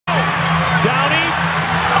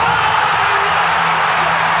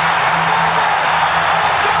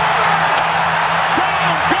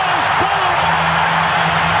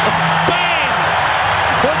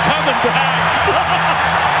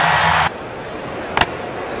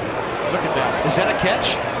Is that a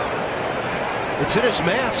catch? It's in his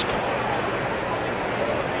mask.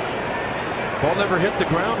 Ball never hit the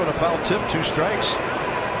ground on a foul tip. 2 strikes.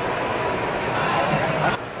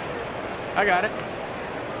 I got it.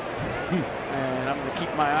 And I'm going to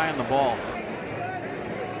keep my eye on the ball.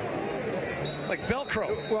 Like Velcro.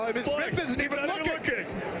 Well, I mean, Smith isn't even looking.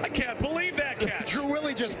 I can't believe that catch. Drew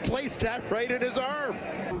Willie just placed that right in his arm.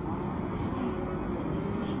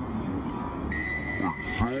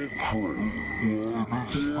 Harden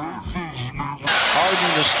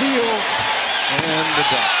the steal and the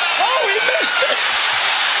dunk. Oh, he missed it!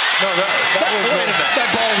 No, that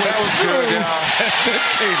ball went was through. good, yeah. It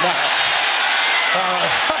came out.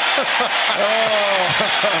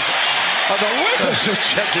 The witness was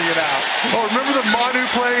checking it out. Oh, remember the Manu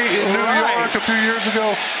play in New York a few years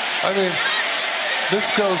ago? I mean,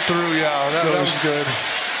 this goes through, yeah. That was good.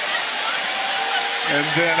 And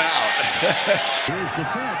then out. Here's the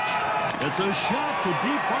pitch. It's a shot to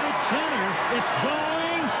deep right center. It's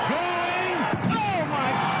going. Oh,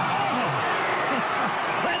 my God.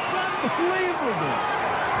 That's unbelievable.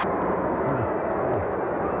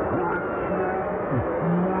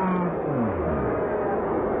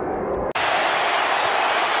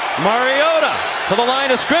 Mariota to the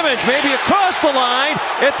line of scrimmage, maybe across the line.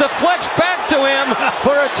 It deflects back to him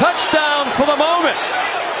for a touchdown for the moment.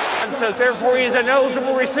 And so therefore he is an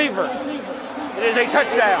eligible receiver. It is a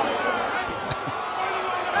touchdown.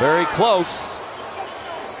 Very close.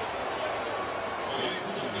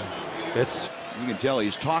 You can tell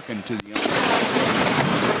he's talking to the.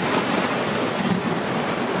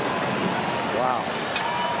 Wow.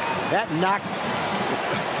 That knocked.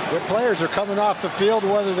 The players are coming off the field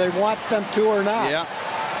whether they want them to or not. Yeah.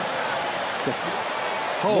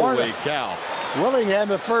 Holy cow.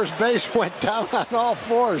 Willingham at first base went down on all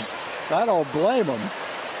fours. I don't blame him.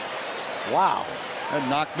 Wow. That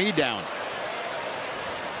knocked me down.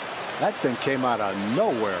 That thing came out of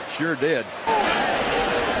nowhere. Sure did.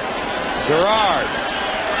 Gerard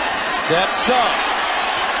steps up.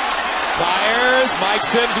 Fires. Mike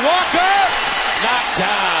Sims Walker. Knocked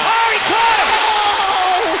down. Oh, he caught it!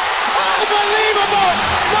 Unbelievable!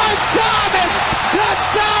 Mike Thomas!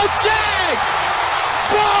 Touchdown Jags!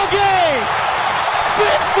 Ball game!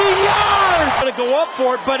 50 yards! Gonna go up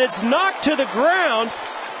for it, but it's knocked to the ground,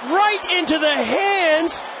 right into the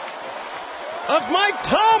hands of Mike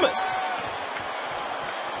Thomas.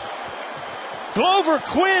 Glover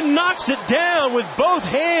Quinn knocks it down with both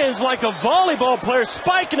hands like a volleyball player,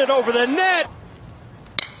 spiking it over the net.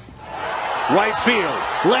 Right field,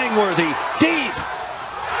 Langworthy, deep.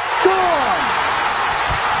 Gone!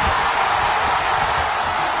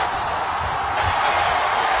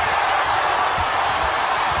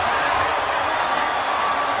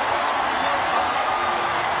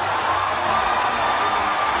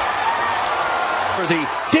 For the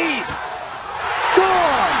deep.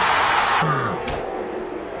 Gone!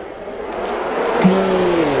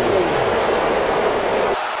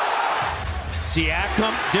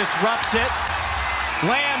 Siakam disrupts it.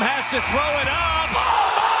 Lamb has to throw it up. Oh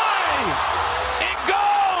my! It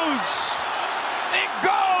goes! It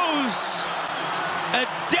goes! A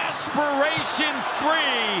desperation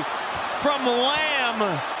 3 from Lamb.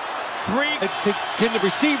 Can the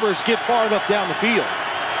receivers get far enough down the field?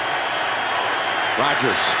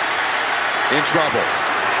 Rodgers in trouble.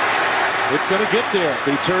 It's going to get there.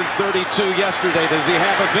 He turned 32 yesterday. Does he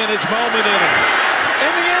have a vintage moment in him?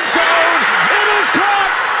 In the end zone, it is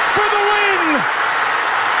caught for the win.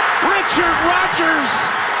 Richard Rodgers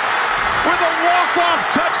with a walk-off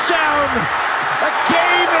touchdown. A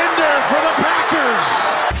game ender for the Packers.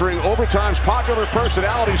 During overtime's popular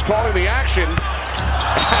personalities calling the action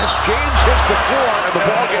as James hits the floor and the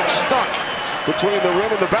ball gets stuck between the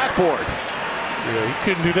rim and the backboard. Yeah, he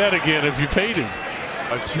couldn't do that again if you paid him.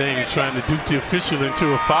 I'm saying he's trying to dupe the official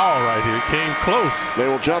into a foul right here. Came close. They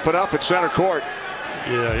will jump it up at center court.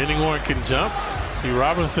 Yeah, anyone can jump. See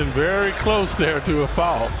Robinson very close there to a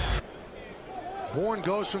foul. Bourne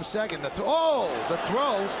goes from second. The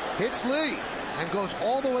throw hits Lee and goes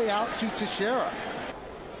all the way out to Teixeira.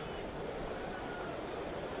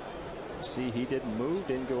 See, he didn't move,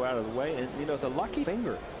 didn't go out of the way, and you know, the lucky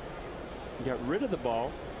finger. He got rid of the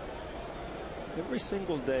ball. Every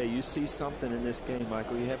single day you see something in this game,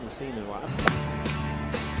 Michael, you haven't seen in a while.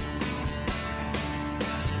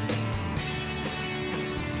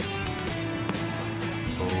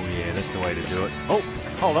 Oh yeah, that's the way to do it. Oh,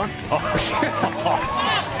 hold on. Oh.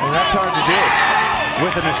 And that's hard to do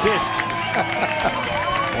with an assist.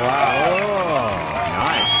 Wow. Oh,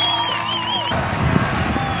 nice.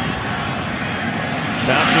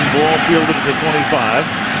 Bouncing ball fielded at the 25.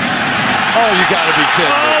 Oh, you got to be kidding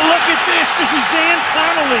me. Oh, look at this. This is Dan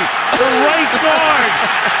Connolly, the right guard.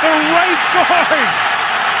 The right guard.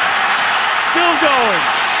 Still going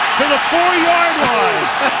to the 4-yard line.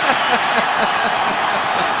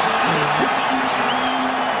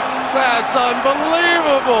 That's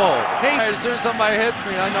unbelievable. Hey, as soon as somebody hits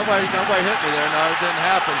me, nobody hit me there. No, it didn't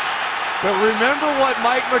happen. But remember what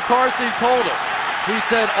Mike McCarthy told us. He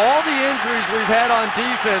said all the injuries we've had on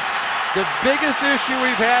defense, the biggest issue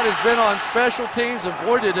we've had has been on special teams, and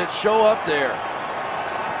boy, did it show up there.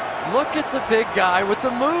 Look at the big guy with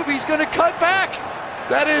the move. He's going to cut back.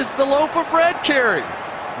 That is the loaf of bread carry.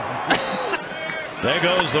 There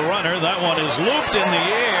goes the runner. That one is looped in the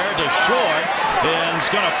air to short, and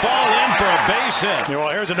it's going to fall in for a base hit. Yeah,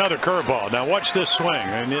 well, here's another curveball. Now watch this swing,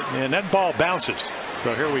 and that ball bounces.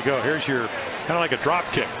 So here we go. Here's your kind of like a drop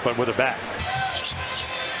kick, but with a bat.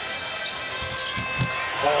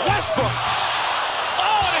 Westbrook.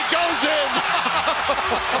 Oh, and it goes in.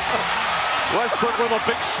 Westbrook with a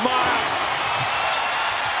big smile.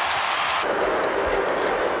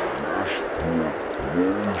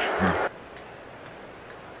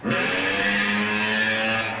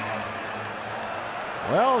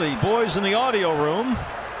 Well, the boys in the audio room.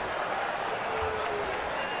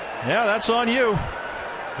 Yeah, that's on you.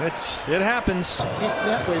 It happens.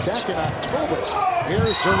 That way back in October.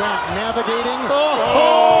 Here's Durant navigating.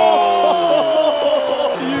 Oh!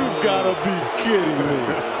 You've got to be kidding me.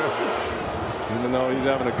 Even though he's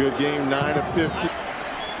having a good game, 9 of 50.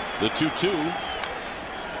 The 2-2.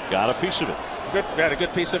 Got a piece of it. Had a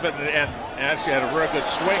good piece of it, and actually had a real good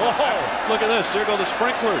swing. Oh, look at this. There go the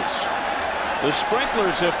sprinklers. The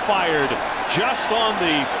sprinklers have fired just on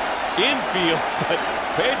the infield, but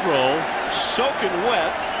Pedro, soaking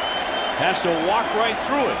wet, has to walk right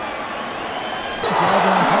through it.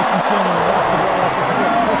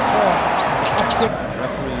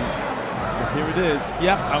 Referees, here it is.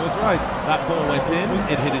 Yep, I was right. That ball went in,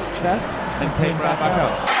 it hit his chest, and came right back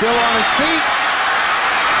out. Still on his feet.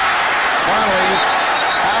 Finally,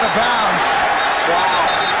 out of bounds. Wow.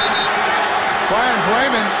 Brian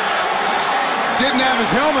Brayman didn't have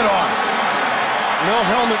his helmet on. No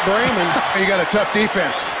helmet, Brayman. You got a tough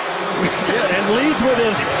defense. Yeah, and leads with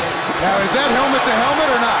his. Now, is that helmet the helmet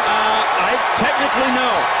or not? I technically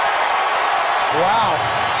no. Wow.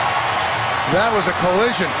 That was a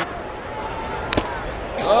collision.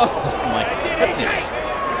 Oh, my goodness.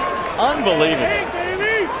 Unbelievable.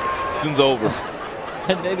 It's over.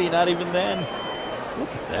 And maybe not even then. Look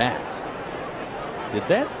at that. Did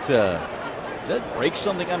that break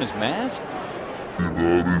something on his mask?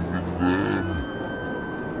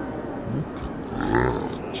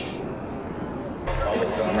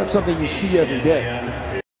 Not something you see every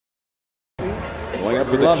day. Going up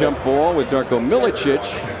for the jump ball with Darko Milicic.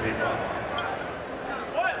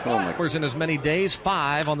 Oh my. In as many days,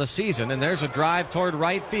 5 on the season, and there's a drive toward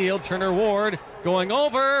right field. Turner Ward going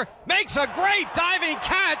over, makes a great diving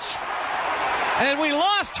catch, and we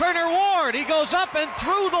lost Turner Ward. He goes up and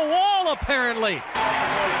through the wall apparently.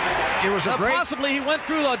 It was a great. Possibly he went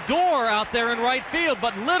through a door out there in right field,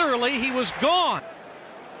 but literally he was gone.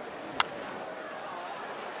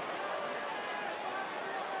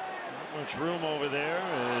 Much room over there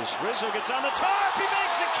as Rizzo gets on the tarp. He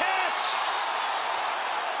makes a catch.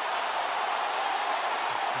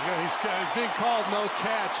 Yeah, he's being called no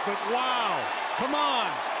catch, but wow, come on.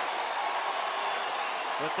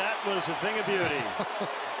 But that was a thing of beauty.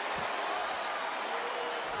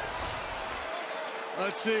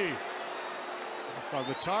 Let's see. On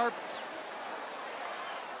the tarp.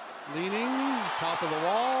 Leaning, top of the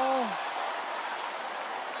wall.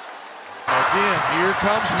 Again, here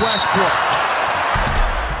comes Westbrook.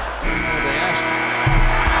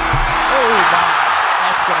 Oh, my.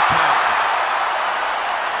 That's going to count.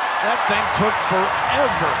 That thing took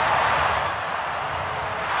forever.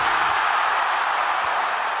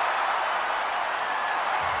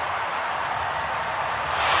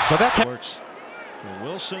 But that works.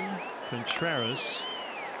 Wilson Contreras,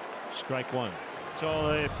 strike 1. So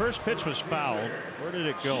the first pitch was fouled. Where did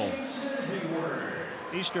it go?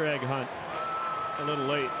 Easter egg hunt. A little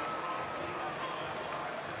late.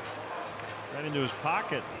 Right into his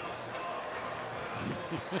pocket.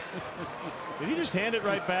 Did he just hand it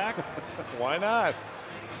right back? Why not?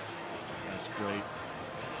 That's great.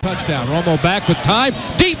 Touchdown. Romo back with time.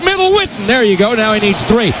 Deep middle, Witten. There you go. Now he needs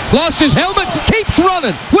 3. Lost his helmet. Keeps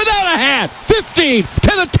running without a hat. 15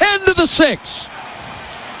 to the 10 to the 6.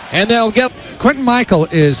 And they'll get. Quentin Michael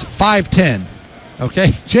is 5'10".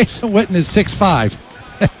 Okay. Jason Witten is 6'5".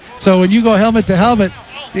 So when you go helmet to helmet,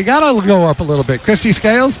 you got to go up a little bit. Christy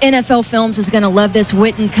Scales? NFL Films is going to love this.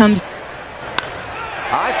 Witten comes.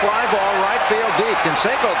 High fly ball right field deep.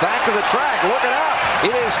 Canseco back to the track, looking up.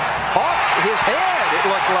 It is off his head, it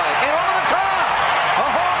looked like, and over the top. A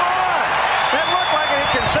home run. That looked like it hit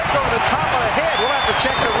Canseco on the top of the head. We'll have to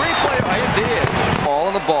check the replay. It did. Ball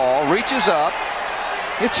in the ball, reaches up.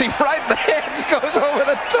 Hits him right in the head. He goes over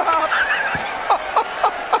the top.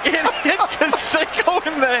 It hit Canseco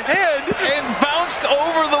in the head and bounced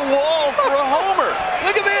over the wall for a homer.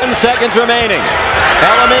 Look at this. 10 seconds remaining.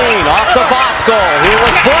 Elamine off to Bosco. He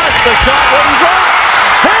was blessed. The shot wouldn't drop.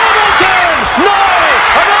 Hamilton! No!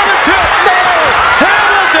 Another trip! No!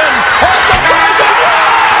 Hamilton off the poison!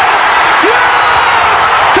 Yes! Yes!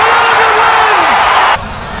 Connecticut wins!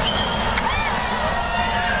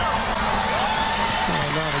 Oh,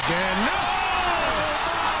 not again. No!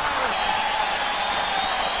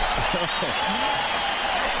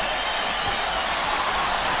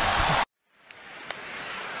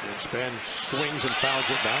 Ben swings and fouls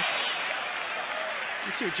it back.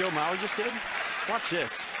 You see what Joe Mauer just did? Watch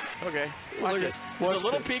this. Okay, watch this. There's a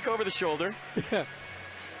little peek over the shoulder. Yeah.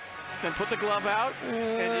 Then put the glove out,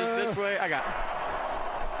 and just this way. I got it.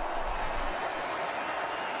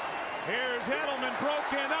 Here's Edelman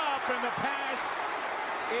broken up, and the pass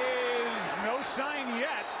is no sign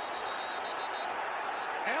yet.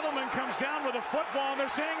 Edelman comes down with a football, and they're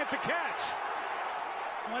saying it's a catch.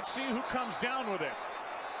 Let's see who comes down with it.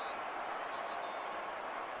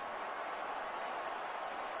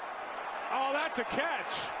 Oh, that's a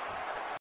catch.